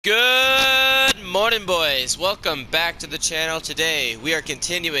Good morning, boys. Welcome back to the channel. Today we are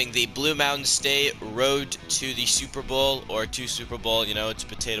continuing the Blue Mountain State road to the Super Bowl, or to Super Bowl. You know, it's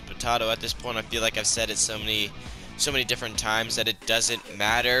potato at this point. I feel like I've said it so many different times that it doesn't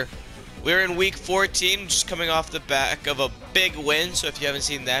matter. We're in week 14, just coming off the back of a big win. So if you haven't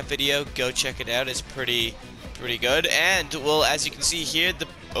seen that video, go check it out. It's pretty good. And well, as you can see here,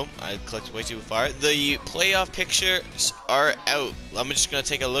 I clicked way too far. The playoff pictures are out. I'm just gonna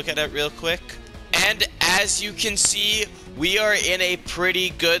take a look at it real quick. And as you can see, we are in a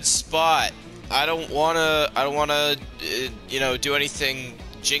pretty good spot. I don't wanna, you know, do anything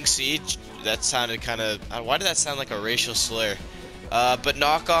jinxy. That sounded kind of. Why did that sound like a racial slur? But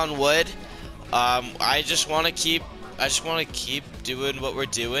knock on wood. I just want to keep doing what we're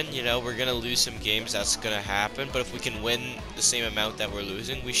doing. You know, we're gonna lose some games, that's gonna happen, but if we can win the same amount that we're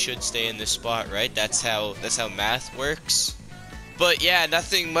losing, we should stay in this spot, right? That's how math works. But yeah,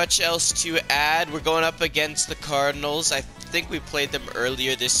 nothing much else to add. We're going up against the Cardinals. I think we played them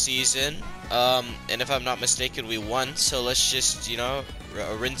earlier this season, and if I'm not mistaken, we won. So let's just, you know,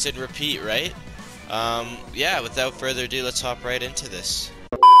 rinse and repeat, right? Yeah, without further ado, let's hop right into this.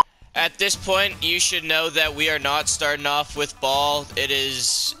 At this point, you should know that we are not starting off with ball. It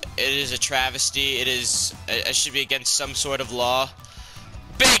is a travesty. It should be against some sort of law.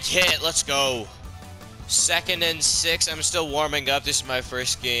 Big hit, let's go. 2nd and 6. I'm still warming up. This is my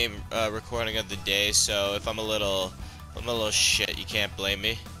first game recording of the day, so if I'm a little shit, you can't blame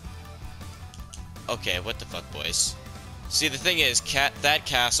me. Okay, what the fuck, boys? See, the thing is, that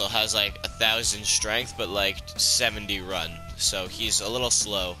Castle has like 1,000 strength, but like 70 run, so he's a little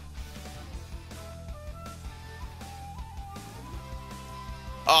slow.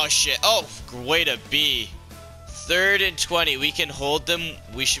 Oh shit, oh, way to be. 3rd and 20, we can hold them,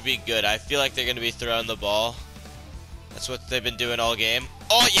 we should be good. I feel like they're going to be throwing the ball. That's what they've been doing all game.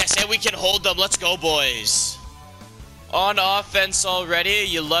 Oh yes, and we can hold them, let's go, boys. On offense already,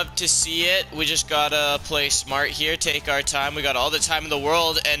 you love to see it. We just gotta play smart here, take our time. We got all the time in the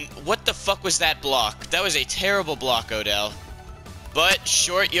world, and what the fuck was that block? That was a terrible block, Odell. But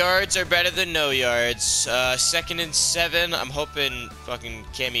short yards are better than no yards. 2nd and 7. I'm hoping fucking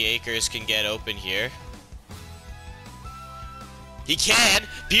Cammy Akers can get open here. He can!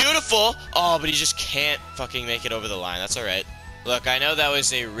 Beautiful! Oh, but he just can't fucking make it over the line. That's alright. Look, I know that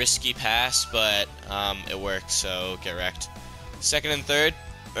was a risky pass, but it worked, so get wrecked. 2nd and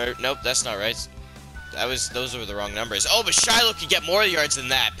 3rd. Nope, that's not right. Those were the wrong numbers. Oh, but Shiloh could get more yards than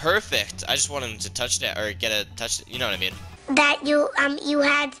that. Perfect. I just want him to touch that, or get a touch. You know what I mean? That you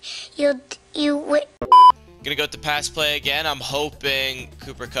would. Gonna go with the pass play again. I'm hoping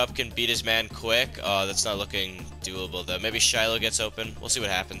Cooper Kupp can beat his man quick. Oh, that's not looking doable though. Maybe Shiloh gets open. We'll see what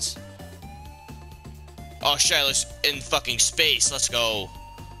happens. Oh, Shiloh's in fucking space. Let's go.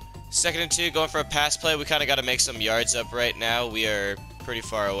 2nd and 2, going for a pass play. We kind of got to make some yards up right now. We are pretty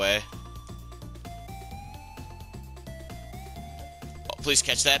far away. Please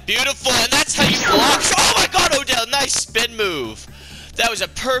catch that. Beautiful, and that's how you block. Oh my god, Odell, nice spin move. That was a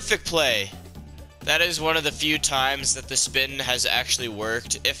perfect play. That is one of the few times that the spin has actually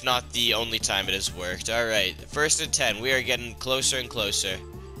worked, if not the only time it has worked. Alright, 1st and 10. We are getting closer and closer.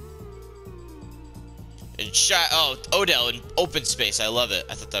 And Odell in open space. I love it.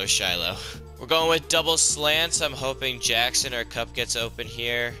 I thought that was Shiloh. We're going with double slants. I'm hoping Jackson or Kupp gets open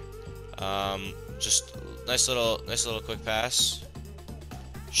here. Just nice little quick pass.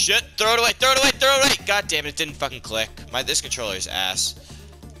 Shit, throw it away, throw it away, throw it away! God damn it, it didn't fucking click. This controller's ass.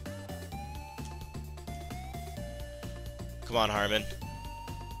 Come on, Harmon.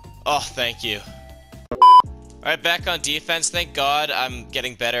 Oh, thank you. Alright, back on defense. Thank God I'm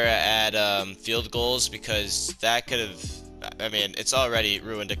getting better at field goals, because that could have... I mean, it's already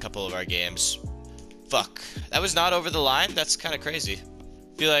ruined a couple of our games. Fuck. That was not over the line? That's kind of crazy.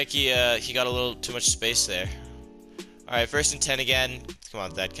 I feel like he got a little too much space there. Alright, 1st and 10 again. Come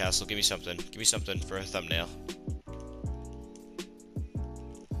on, Thad Castle, give me something. Give me something for a thumbnail.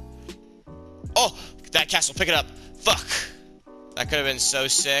 Oh! Thad Castle, pick it up! Fuck! That could have been so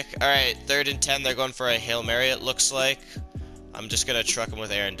sick. Alright, 3rd and 10, they're going for a Hail Mary, it looks like. I'm just gonna truck him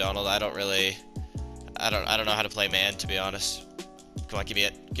with Aaron Donald. I don't know how to play man, to be honest. Come on, give me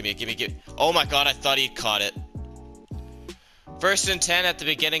it. Give me. Oh my god, I thought he'd caught it. 1st and 10 at the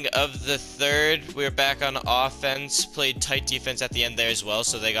beginning of the 3rd. We're back on offense. Played tight defense at the end there as well,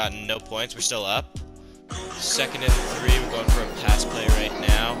 so they got no points. We're still up. 2nd and 3. We're going for a pass play right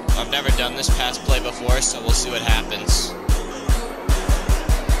now. I've never done this pass play before, so we'll see what happens.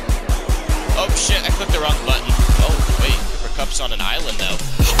 Oh shit, I clicked the wrong button. Oh, wait. Cooper Kupp's on an island though.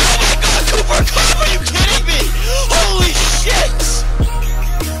 Oh my god, Cooper Kupp, are you kidding me? Holy shit!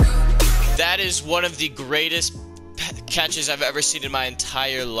 is one of the greatest catches I've ever seen in my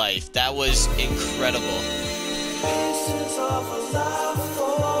entire life. That was incredible.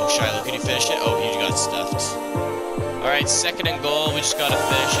 Oh, Shiloh, can you finish it? Oh, you got stuffed. Alright, 2nd and goal. We just gotta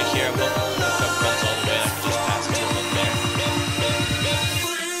finish it here. I'm hoping the cup runs all the way. I can just pass it to him there.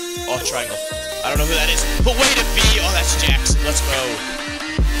 Oh, triangle. I don't know who that is, but way to be! Oh, that's Jackson. Let's go.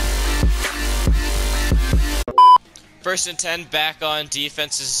 1st and 10, back on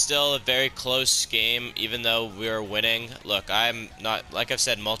defense. Is still a very close game, even though we're winning. Look, I'm not, like I've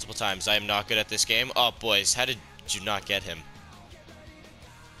said multiple times, I am not good at this game. Oh, boys, how did you not get him?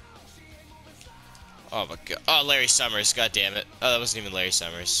 Oh my god. Oh, Larry Summers, god damn it. Oh, that wasn't even Larry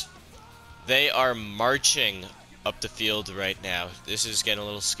Summers. They are marching up the field right now. This is getting a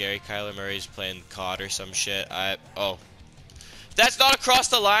little scary. Kyler Murray's playing COD or some shit. Oh. That's not across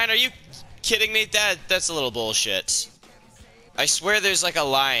the line, are you kidding me? That's a little bullshit. I swear there's like a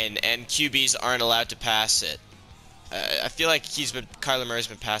line and QBs aren't allowed to pass it. I feel like Kyler Murray's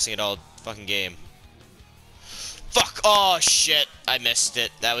been passing it all fucking game. Fuck! Oh shit! I missed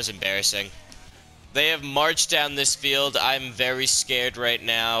it. That was embarrassing. They have marched down this field. I'm very scared right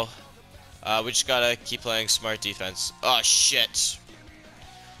now. We just gotta keep playing smart defense. Oh shit!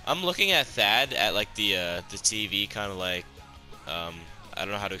 I'm looking at Thad at like the TV, kind of like I don't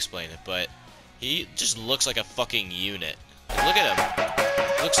know how to explain it, but he just looks like a fucking unit. Look at him.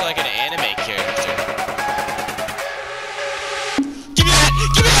 Looks like an anime character. Give me that!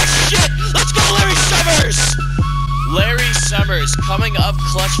 Give me that shit! Let's go, Larry Summers! Larry Summers coming up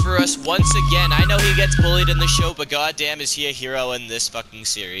clutch for us once again. I know he gets bullied in the show, but goddamn is he a hero in this fucking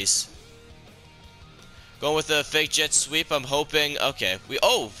series. Going with a fake jet sweep, I'm hoping. Okay,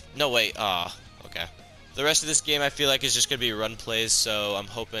 oh! No, wait. Okay. The rest of this game I feel like is just gonna be run plays, so I'm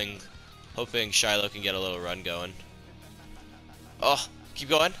hoping Shiloh can get a little run going. Oh, keep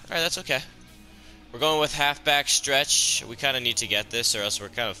going? Alright, that's okay. We're going with halfback stretch. We kind of need to get this, or else we're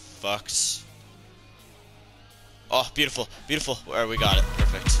kind of fucked. Oh, beautiful, beautiful. Alright, we got it.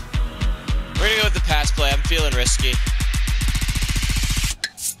 Perfect. We're gonna go with the pass play. I'm feeling risky.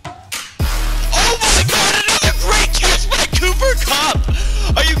 Oh my god, another great catch by Cooper Kupp!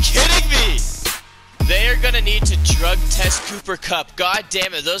 Are you kidding me? They are gonna need to drug test Cooper Kupp. God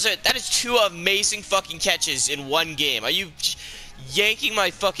damn it, that is 2 amazing fucking catches in one game. Are you yanking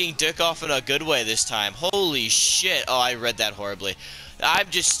my fucking dick off in a good way this time? Holy shit. Oh, I read that horribly. I'm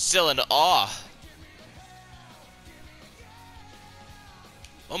just still in awe.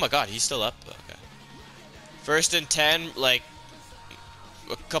 Oh my god, he's still up? Okay. 1st and 10, like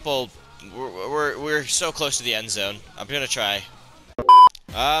a couple. We're so close to the end zone. I'm gonna try.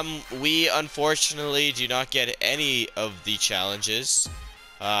 We unfortunately do not get any of the challenges.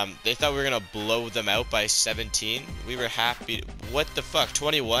 They thought we were gonna blow them out by 17. We were happy. What the fuck?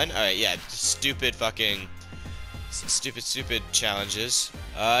 21? Alright, yeah. Stupid fucking. Stupid challenges.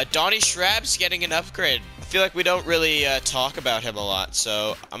 Donnie Schrab's getting an upgrade. I feel like we don't really talk about him a lot,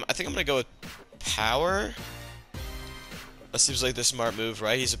 so I think I'm gonna go with power. That seems like the smart move,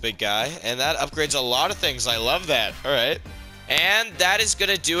 right? He's a big guy, and that upgrades a lot of things. I love that. Alright. And that is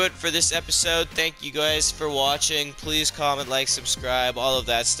gonna do it for this episode. Thank you guys for watching. Please comment, like, subscribe, all of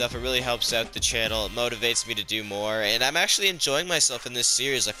that stuff. It really helps out the channel. It motivates me to do more, and I'm actually enjoying myself in this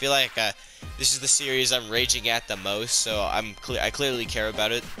series. I feel like this is the series I'm raging at the most, so I clearly care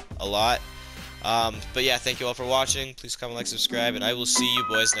about it a lot. But yeah, thank you all for watching. Please comment, like, subscribe, and I will see you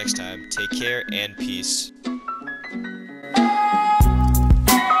boys next time. Take care and peace.